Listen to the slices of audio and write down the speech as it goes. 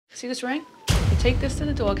See this ring? You take this to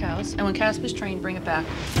the doghouse, and when Casper's trained, bring it back.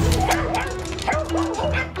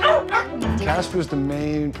 Casper's the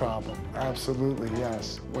main problem, absolutely,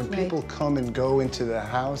 yes. When people come and go into the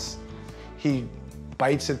house, he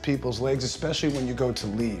bites at people's legs, especially when you go to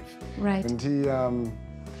leave. Right. And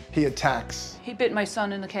he attacks. He bit my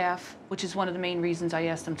son in the calf, which is one of the main reasons I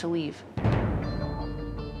asked him to leave.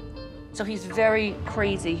 So he's very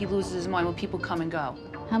crazy. He loses his mind when people come and go.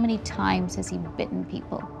 How many times has he bitten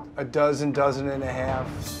people? A dozen and a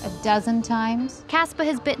half. A dozen times? Casper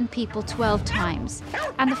has bitten people 12 times.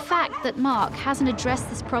 And the fact that Mark hasn't addressed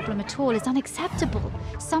this problem at all is unacceptable.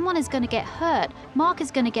 Someone is going to get hurt. Mark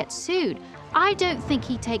is going to get sued. I don't think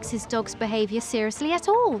he takes his dog's behavior seriously at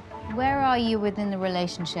all. Where are you within the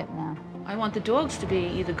relationship now? I want the dogs to be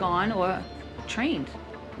either gone or trained.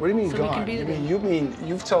 What do you mean So gone? we can be together. You mean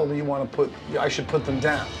you've told me I should put them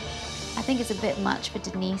down. I think it's a bit much for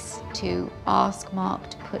Denise to ask Mark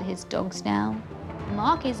to put his dogs down.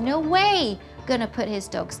 Mark is no way gonna put his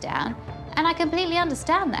dogs down, and I completely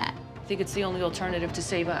understand that. I think it's the only alternative to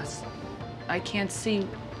save us. I can't see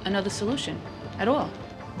another solution at all.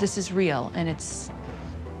 This is real, and it's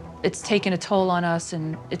taken a toll on us,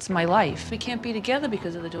 and it's my life. We can't be together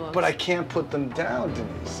because of the dogs. But I can't put them down,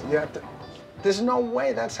 Denise. You have to, there's no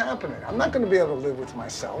way that's happening. I'm not gonna be able to live with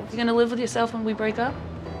myself. You gonna live with yourself when we break up?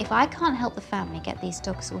 If I can't help the family get these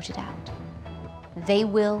dogs sorted out, they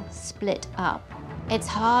will split up. It's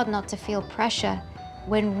hard not to feel pressure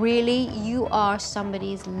when really you are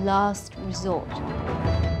somebody's last resort.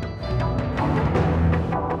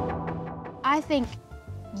 I think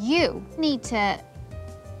you need to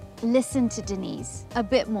listen to Denise a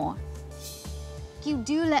bit more. You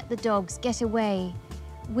do let the dogs get away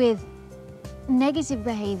with negative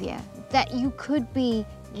behavior that you could be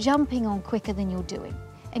jumping on quicker than you're doing.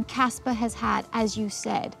 And Casper has had, as you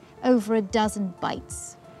said, over a dozen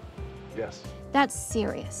bites. Yes. That's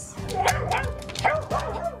serious.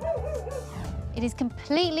 It is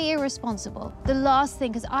completely irresponsible. The last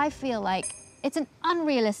thing, because I feel like it's an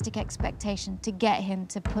unrealistic expectation to get him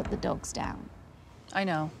to put the dogs down. I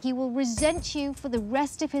know. He will resent you for the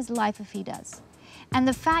rest of his life if he does. And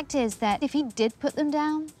the fact is that if he did put them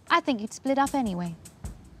down, I think he'd split up anyway.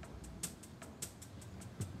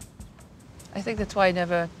 I think that's why I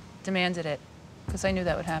never demanded it, because I knew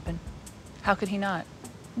that would happen. How could he not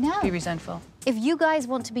No. be resentful? If you guys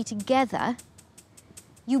want to be together,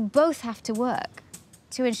 you both have to work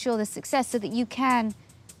to ensure the success so that you can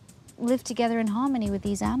live together in harmony with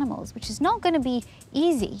these animals, which is not going to be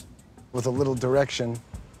easy. With a little direction,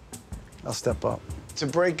 I'll step up. To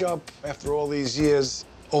break up after all these years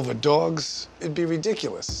over dogs, it'd be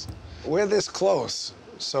ridiculous. We're this close,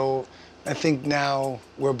 so I think now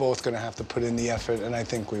we're both gonna have to put in the effort, and I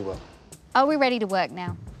think we will. Are we ready to work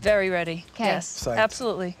now? Very ready. 'Kay. Yes, Psyched.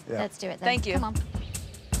 absolutely. Yeah. Let's do it then. Thank you. Come on.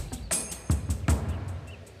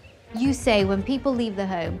 You say when people leave the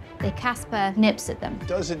home, that Casper nips at them.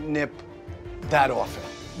 Doesn't nip that often.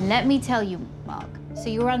 Let me tell you, Mark, so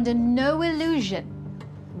you're under no illusion.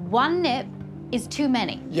 One nip is too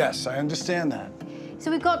many. Yes, I understand that. So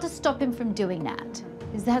we've got to stop him from doing that,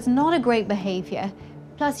 because that's not a great behavior.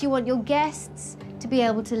 Plus, you want your guests to be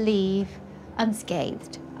able to leave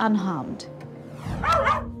unscathed, unharmed.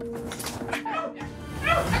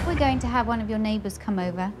 We're going to have one of your neighbors come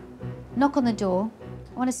over, knock on the door.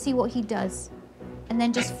 I want to see what he does, and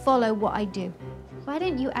then just follow what I do. Why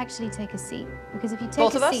don't you actually take a seat? Because if you take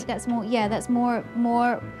Both of a us? seat, that's more, yeah, that's more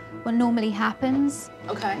what normally happens.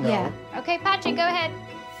 Okay. No. Yeah. Okay, Patrick, go ahead.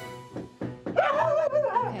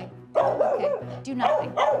 Okay. Okay. Do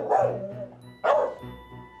nothing.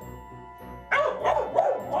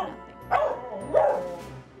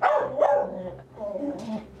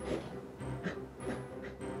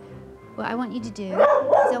 What I want you to do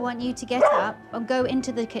is I want you to get up and go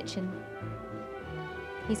into the kitchen.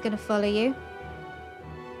 He's going to follow you.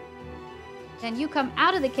 Then you come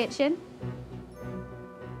out of the kitchen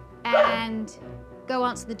and go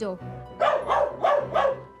answer the door.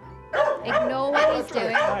 Ignore what he's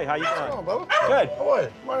doing. Hi, how you Come doing? on, Bubba. Good.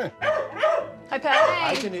 Boy, morning. Hi, Pat.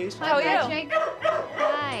 Hi, Denise. How are you? Patrick.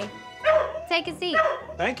 Hi. Take a seat.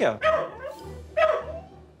 Thank you.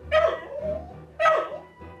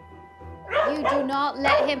 You do not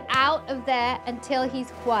let him out of there until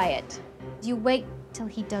he's quiet. You wait till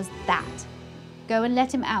he does that. Go and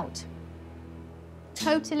let him out.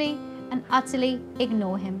 Totally and utterly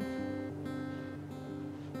ignore him.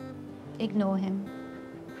 Ignore him.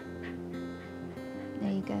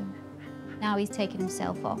 There you go. Now he's taken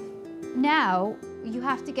himself off. Now you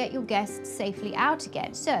have to get your guests safely out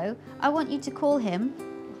again. So I want you to call him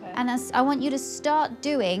And I want you to start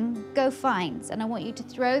doing go finds. And I want you to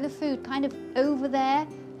throw the food kind of over there,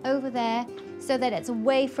 so that it's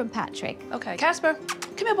away from Patrick. Okay, Casper,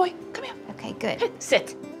 come here, boy, come here. Okay, good.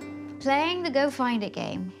 Sit. Playing the Go Find It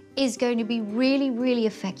game is going to be really, really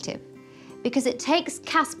effective because it takes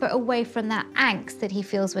Casper away from that angst that he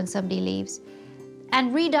feels when somebody leaves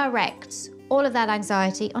and redirects all of that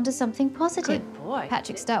anxiety onto something positive. Good boy.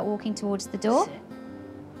 Patrick, start walking towards the door. Sit.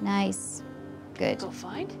 Nice. Good. Go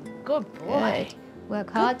find. Good boy. Good.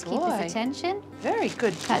 Work hard Good to keep boy. his attention. Very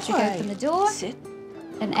good boy. Patrick, open the door. Sit.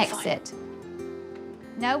 And Go exit.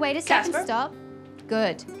 No, wait a second, Casper? stop.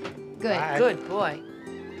 Good. Good. Bye. Good boy.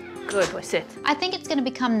 Good boy, sit. I think it's going to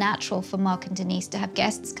become natural for Mark and Denise to have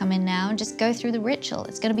guests come in now and just go through the ritual.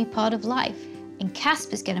 It's going to be part of life. And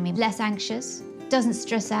Casper's going to be less anxious, doesn't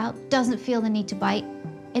stress out, doesn't feel the need to bite.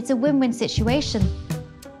 It's a win-win situation.